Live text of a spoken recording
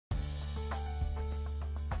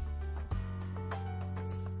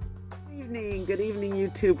Good evening,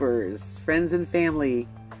 YouTubers, friends and family.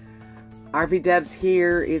 RVER'S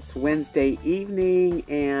here. It's Wednesday evening,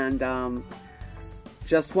 and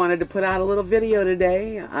just wanted to put out a little video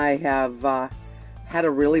today. I have had a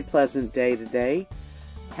really pleasant day today.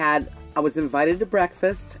 I was invited to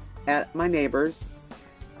breakfast at my neighbor's.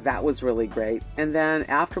 That was really great. And then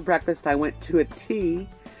after breakfast, I went to a tea.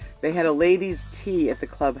 They had a ladies' tea at the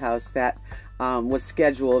clubhouse that was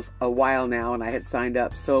scheduled a while now, and I had signed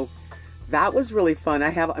up. So that was really fun.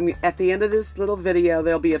 At the end of this little video,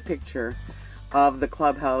 there'll be a picture of the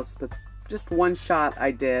clubhouse, but just one shot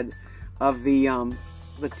I did of the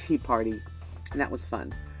tea party, and that was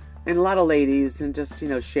fun. And a lot of ladies, and just,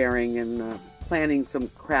 sharing and planning some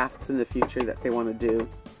crafts in the future that they want to do.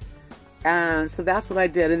 And so that's what I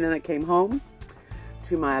did, and then I came home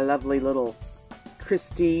to my lovely little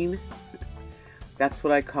Christine. That's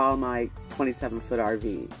what I call my 27-foot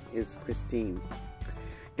RV, is Christine.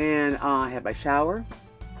 And I had my shower,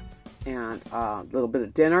 and a little bit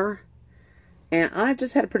of dinner, and I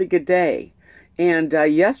just had a pretty good day. And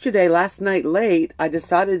last night late, I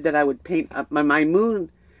decided that I would paint up my moon.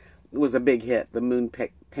 Was a big hit, the moon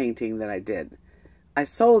painting that I did. I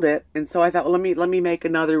sold it, and so I thought, well, let me make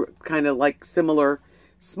another kind of like similar,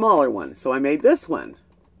 smaller one. So I made this one,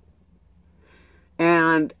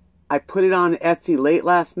 and I put it on Etsy late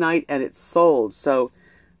last night, and it sold. So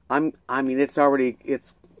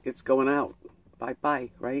it's going out. Bye,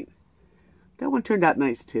 right? That one turned out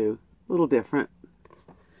nice too. A little different.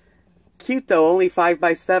 Cute though, only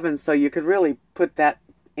 5x7, so you could really put that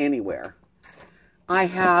anywhere. I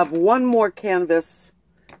have one more canvas,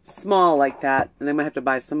 small like that, and then I have to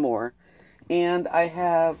buy some more. And I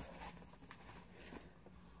have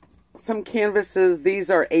some canvases. These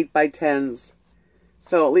are 8x10s,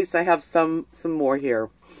 so at least I have some more here.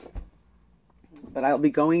 But I'll be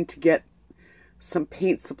going to get some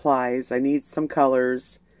paint supplies. I need some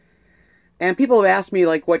colors. And people have asked me,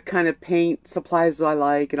 like, what kind of paint supplies do I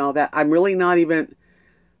like and all that. I really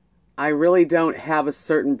don't have a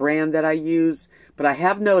certain brand that I use. But I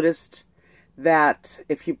have noticed that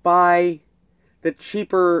if you buy the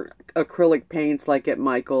cheaper acrylic paints, like at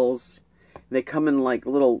Michael's, they come in like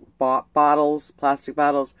little bottles, plastic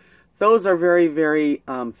bottles. Those are very, very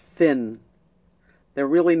thin. They're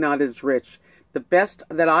really not as rich. The best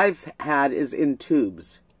that I've had is in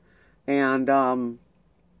tubes. And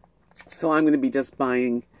so I'm going to be just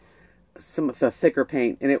buying some of the thicker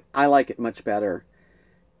paint. And I like it much better.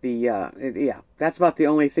 Yeah, that's about the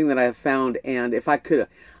only thing that I have found. And if I could,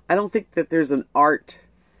 I don't think that there's an art,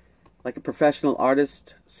 like a professional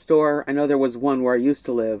artist store. I know there was one where I used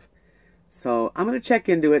to live. So I'm going to check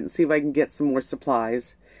into it and see if I can get some more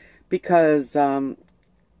supplies. Because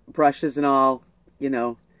brushes and all,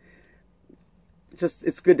 just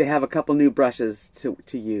it's good to have a couple new brushes to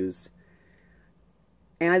use.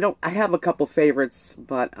 And I have a couple favorites,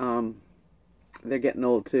 but they're getting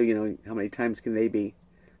old too. How many times can they be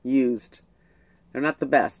used? They're not the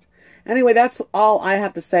best. Anyway, that's all I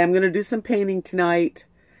have to say. I'm going to do some painting tonight.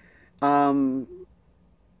 That's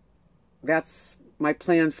my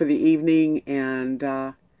plan for the evening, and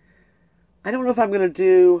I don't know if I'm going to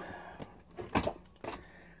do.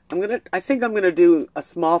 I think I'm going to do a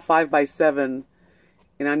small 5x7,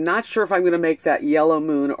 and I'm not sure if I'm going to make that yellow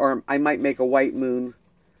moon, or I might make a white moon.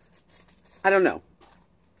 I don't know.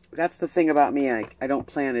 That's the thing about me. I don't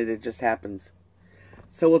plan it. It just happens.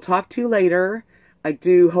 So we'll talk to you later. I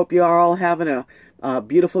do hope you are all having a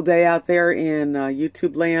beautiful day out there in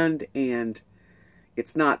YouTube land, and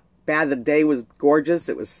it's not bad. The day was gorgeous.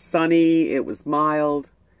 It was sunny. It was mild.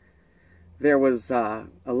 There was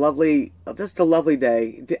just a lovely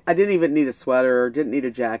day. I didn't even need a sweater, didn't need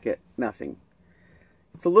a jacket, nothing.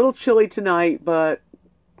 It's a little chilly tonight, but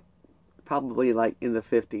probably like in the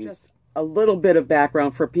 50s. Just a little bit of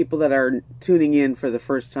background for people that are tuning in for the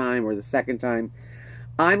first time or the second time.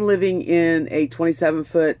 I'm living in a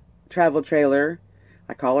 27-foot travel trailer.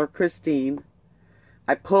 I call her Christine.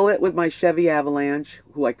 I pull it with my Chevy Avalanche,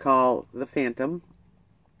 who I call the Phantom.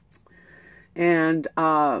 And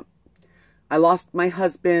I lost my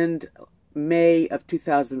husband May of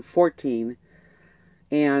 2014,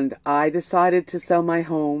 and I decided to sell my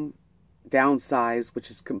home, downsize,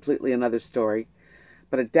 which is completely another story.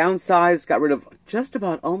 But I downsized, got rid of just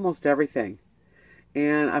about almost everything.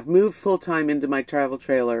 And I've moved full-time into my travel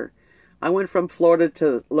trailer. I went from Florida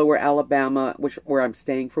to Lower Alabama, where I'm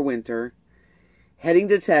staying for winter, heading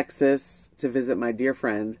to Texas to visit my dear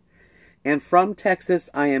friend. And from Texas,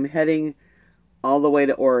 I am heading all the way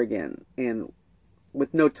to Oregon, and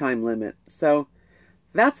with no time limit. So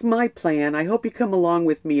that's my plan. I hope you come along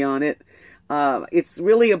with me on it. It's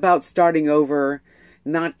really about starting over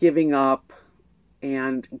not giving up,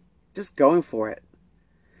 and just going for it.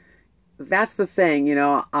 That's the thing, you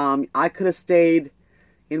know. I could have stayed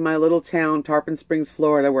in my little town, Tarpon Springs,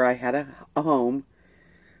 Florida, where I had a home,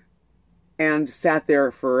 and sat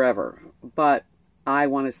there forever. But I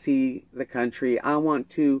want to see the country. I want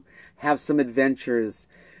to have some adventures.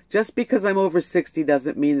 Just because I'm over 60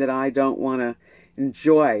 doesn't mean that I don't want to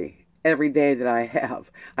enjoy every day that I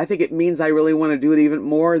have. I think it means I really want to do it even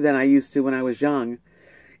more than I used to when I was young.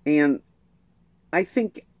 And I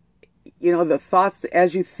think, you know, the thoughts,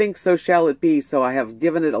 as you think, so shall it be. So I have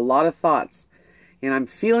given it a lot of thoughts. And I'm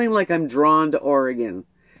feeling like I'm drawn to Oregon.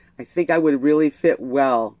 I think I would really fit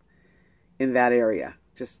well in that area.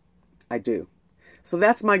 I do. So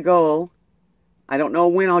that's my goal. I don't know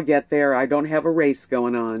when I'll get there. I don't have a race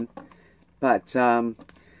going on. But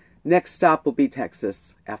next stop will be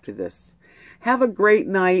Texas after this. Have a great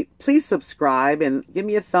night. Please subscribe and give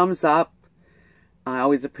me a thumbs up. I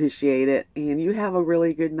always appreciate it. And you have a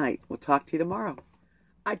really good night. We'll talk to you tomorrow.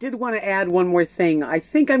 I did want to add one more thing. I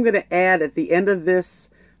think I'm going to add at the end of this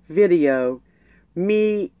video,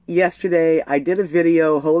 yesterday, I did a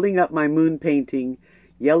video holding up my moon painting,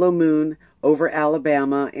 Yellow Moon over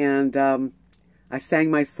Alabama, and I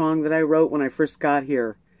sang my song that I wrote when I first got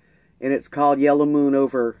here, and it's called Yellow Moon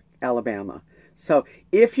over Alabama. So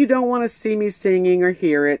if you don't want to see me singing or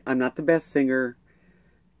hear it, I'm not the best singer,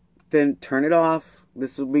 then turn it off.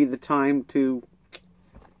 This will be the time to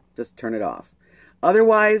just turn it off.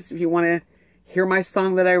 Otherwise, if you want to hear my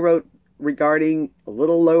song that I wrote regarding a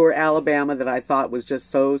little lower Alabama that I thought was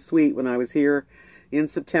just so sweet when I was here in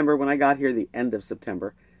September, when I got here the end of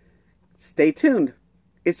September, stay tuned.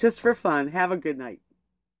 It's just for fun. Have a good night.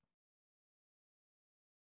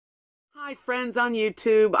 Hi, friends on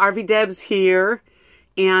YouTube. RVER'S here.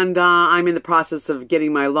 And I'm in the process of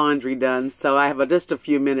getting my laundry done, so I have just a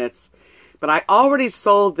few minutes. But I already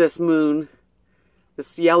sold this moon,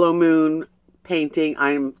 this yellow moon painting.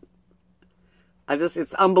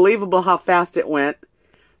 It's unbelievable how fast it went.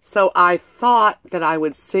 So I thought that I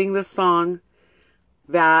would sing the song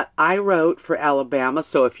that I wrote for Alabama.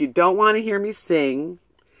 So if you don't want to hear me sing,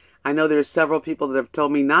 I know there's several people that have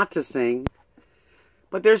told me not to sing,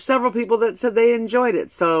 but there's several people that said they enjoyed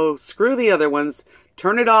it. So screw the other ones.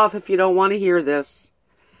 Turn it off if you don't want to hear this.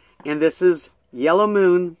 And this is Yellow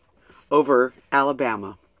Moon over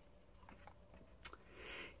Alabama.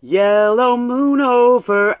 Yellow moon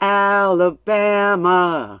over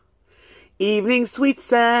Alabama, evening sweet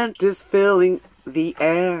scent is filling the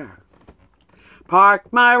air.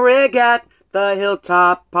 Parked my rig at the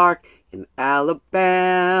hilltop park in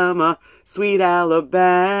Alabama, sweet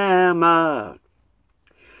Alabama.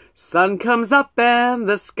 Sun comes up and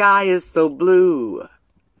the sky is so blue.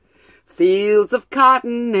 Fields of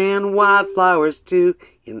cotton and wildflowers too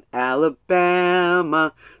in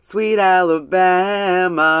Alabama, sweet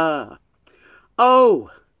Alabama.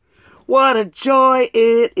 Oh, what a joy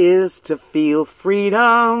it is to feel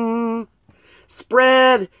freedom.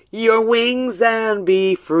 Spread your wings and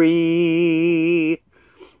be free.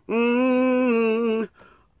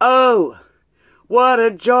 Oh, what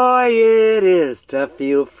a joy it is to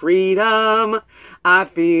feel freedom. I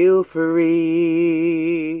feel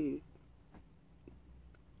free.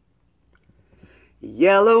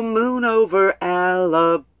 Yellow moon over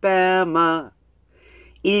Alabama,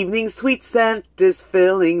 evening sweet scent is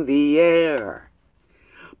filling the air.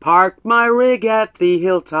 Parked my rig at the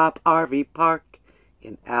Hilltop RV Park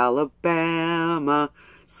in Alabama,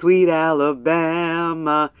 sweet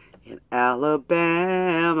Alabama, in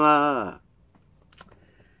Alabama.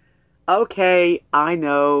 Okay, I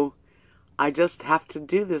know. I just have to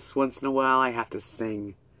do this once in a while. I have to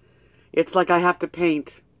sing. It's like I have to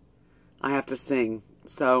paint. I have to sing.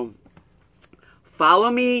 So,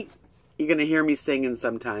 follow me. You're going to hear me singing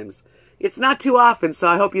sometimes. It's not too often, so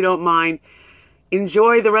I hope you don't mind.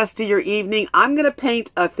 Enjoy the rest of your evening. I'm going to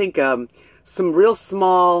paint, I think, some real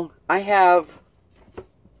small... I'll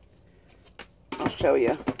show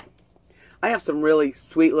you. I have some really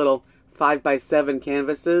sweet little 5x7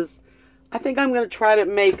 canvases. I think I'm going to try to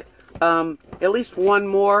make at least one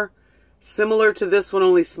more similar to this one,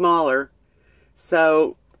 only smaller.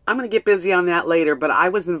 So I'm going to get busy on that later, but I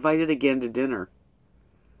was invited again to dinner.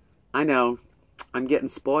 I know, I'm getting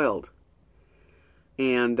spoiled.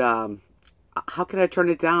 And how can I turn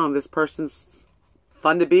it down? This person's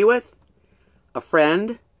fun to be with, a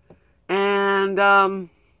friend, and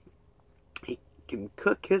he can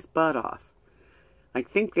cook his butt off. I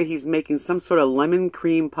think that he's making some sort of lemon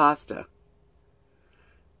cream pasta.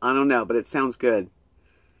 I don't know, but it sounds good.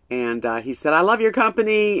 And he said, I love your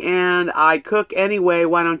company, and I cook anyway.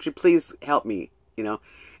 Why don't you please help me? You know.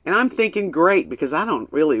 And I'm thinking great, because I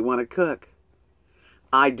don't really want to cook.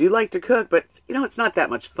 I do like to cook, but, you know, it's not that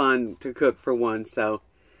much fun to cook for one. So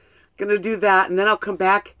I'm going to do that, and then I'll come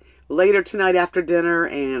back later tonight after dinner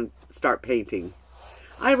and start painting.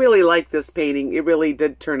 I really like this painting. It really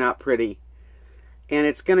did turn out pretty. And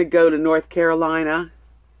it's going to go to North Carolina,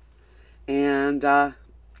 and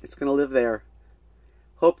it's going to live there.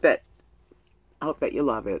 I hope that you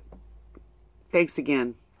love it. Thanks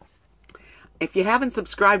again. If you haven't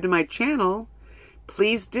subscribed to my channel,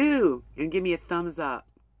 please do, and give me a thumbs up.